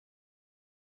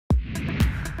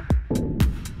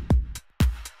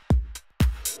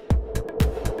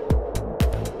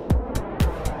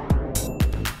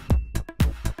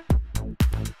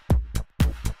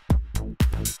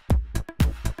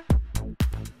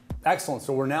Excellent.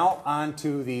 So we're now on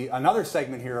to another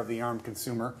segment here of the Armed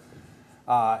Consumer.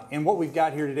 And what we've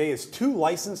got here today is 2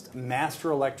 licensed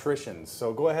master electricians.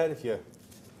 So go ahead if you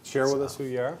share with us who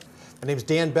you are. My name's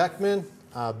Dan Beckman.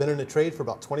 I've been in the trade for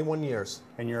about 21 years.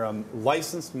 And you're a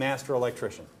licensed master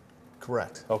electrician.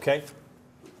 Correct. Okay.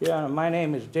 Yeah, my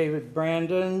name is David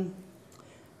Brandon.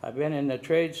 I've been in the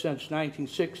trade since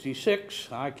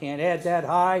 1966. I can't add that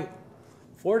high.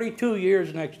 42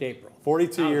 years next April.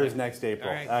 42 years next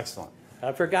April. Right. Excellent.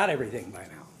 I forgot everything by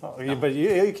now. Oh, no. But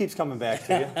it keeps coming back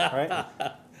to you, right?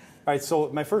 All right, so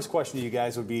my first question to you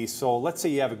guys would be, so let's say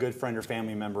you have a good friend or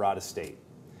family member out of state,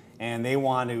 and they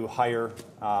want to hire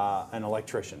an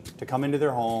electrician to come into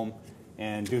their home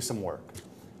and do some work.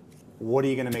 What are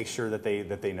you going to make sure that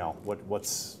they know?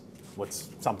 What's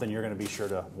something you're going to be sure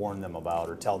to warn them about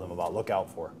or tell them about, look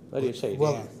out for? What do you say,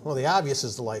 Dan? Well, the obvious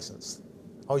is the license.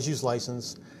 Always use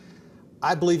license.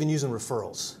 I believe in using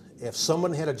referrals. If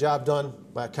someone had a job done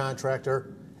by a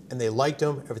contractor and they liked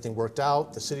them, everything worked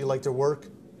out, the city liked their work,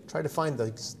 try to find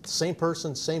the same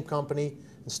person, same company,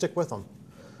 and stick with them.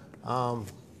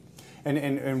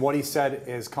 And what he said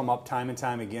has come up time and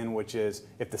time again, which is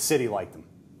if the city liked them.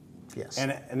 Yes.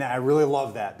 And I really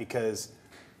love that because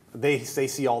they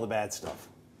see all the bad stuff,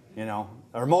 you know,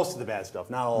 or most of the bad stuff,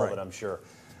 not all of it, I'm sure.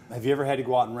 Have you ever had to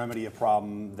go out and remedy a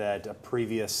problem that a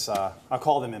previous, I'll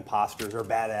call them imposters or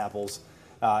bad apples,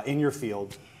 in your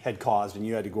field had caused, and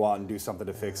you had to go out and do something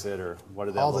to fix it, or what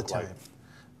did that look like?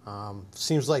 All the time.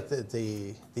 Seems like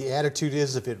the attitude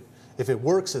is if it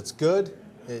works, it's good.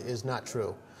 It is not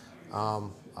true.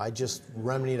 I just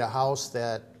remedied a house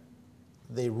that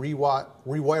they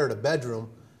rewired a bedroom,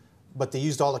 but they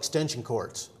used all extension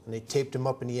cords, and they taped them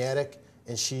up in the attic,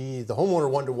 and the homeowner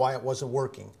wondered why it wasn't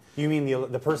working. You mean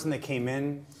the person that came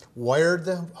in? Wired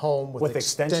the home with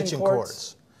extension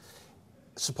cords.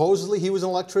 Supposedly he was an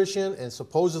electrician, and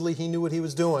supposedly he knew what he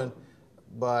was doing,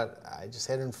 but I just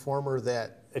had to inform her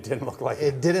that it didn't look like it.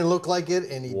 It didn't look like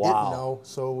it, and he didn't know,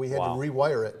 so we had to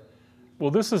rewire it.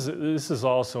 Well, this is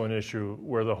also an issue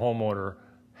where the homeowner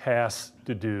has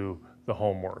to do the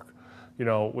homework. You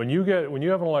know, when you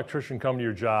have an electrician come to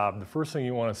your job, the first thing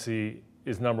you want to see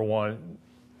is, number one,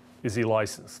 is he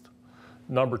licensed?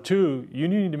 Number two, you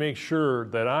need to make sure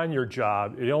that on your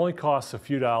job, it only costs a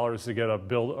few dollars to get a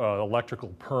electrical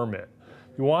permit.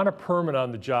 You want a permit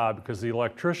on the job because the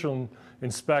electrician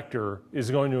inspector is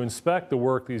going to inspect the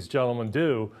work these gentlemen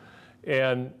do,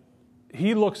 and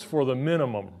he looks for the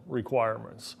minimum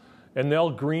requirements. And they'll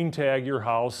green tag your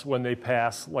house when they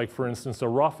pass, like for instance, a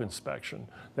rough inspection.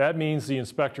 That means the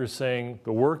inspector is saying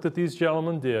the work that these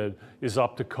gentlemen did is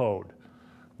up to code.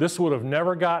 This would have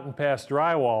never gotten past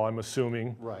drywall, I'm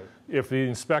assuming, if the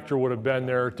inspector would have been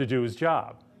there to do his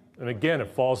job. And again,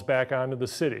 it falls back onto the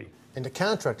city. And the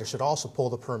contractor should also pull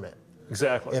the permit.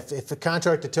 Exactly. If the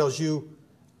contractor tells you,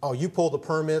 oh, you pull the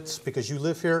permits because you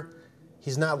live here,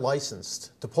 he's not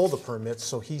licensed to pull the permits,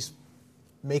 so he's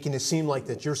making it seem like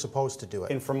that you're supposed to do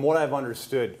it. And from what I've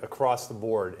understood across the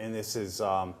board, and this is,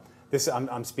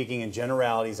 I'm speaking in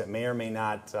generalities that may or may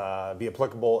not be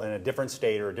applicable in a different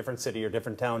state or a different city or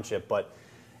different township, but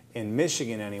in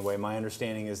Michigan anyway, my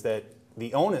understanding is that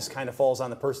the onus kind of falls on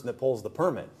the person that pulls the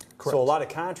permit. Correct. So a lot of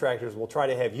contractors will try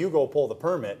to have you go pull the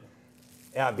permit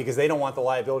because they don't want the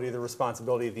liability or the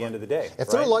responsibility at the end of the day. If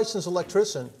they're a licensed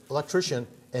electrician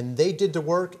and they did the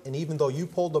work, and even though you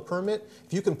pulled the permit,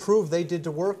 if you can prove they did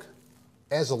the work,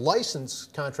 as a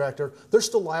licensed contractor, they're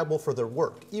still liable for their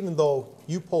work, even though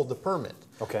you pulled the permit.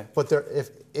 Okay. But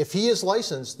if he is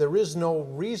licensed, there is no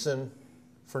reason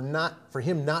for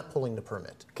him not pulling the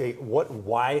permit. Okay.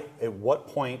 Why? At what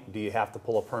point do you have to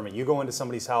pull a permit? You go into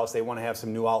somebody's house, they want to have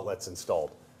some new outlets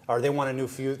installed, or they want a new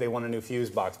fuse. They want a new fuse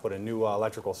box, put a new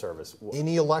electrical service.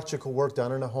 Any electrical work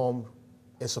done in a home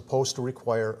is supposed to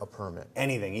require a permit.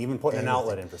 Anything, even putting an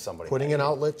outlet in for somebody. Putting an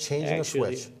outlet, changing a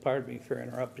switch. Pardon me for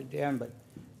interrupting, Dan, but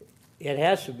it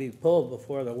has to be pulled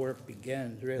before the work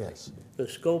begins, really. Yes. The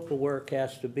scope of work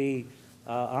has to be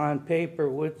on paper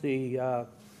with the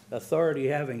authority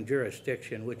having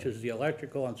jurisdiction, which is the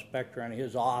electrical inspector in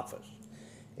his office.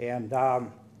 And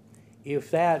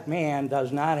if that man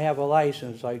does not have a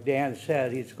license, like Dan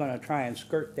said, he's going to try and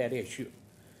skirt that issue.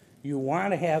 You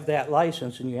want to have that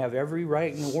license, and you have every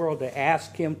right in the world to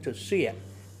ask him to see it.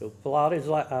 He'll pull out his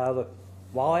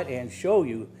wallet and show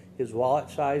you his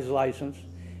wallet-size license,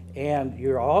 and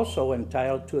you're also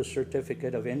entitled to a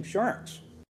certificate of insurance.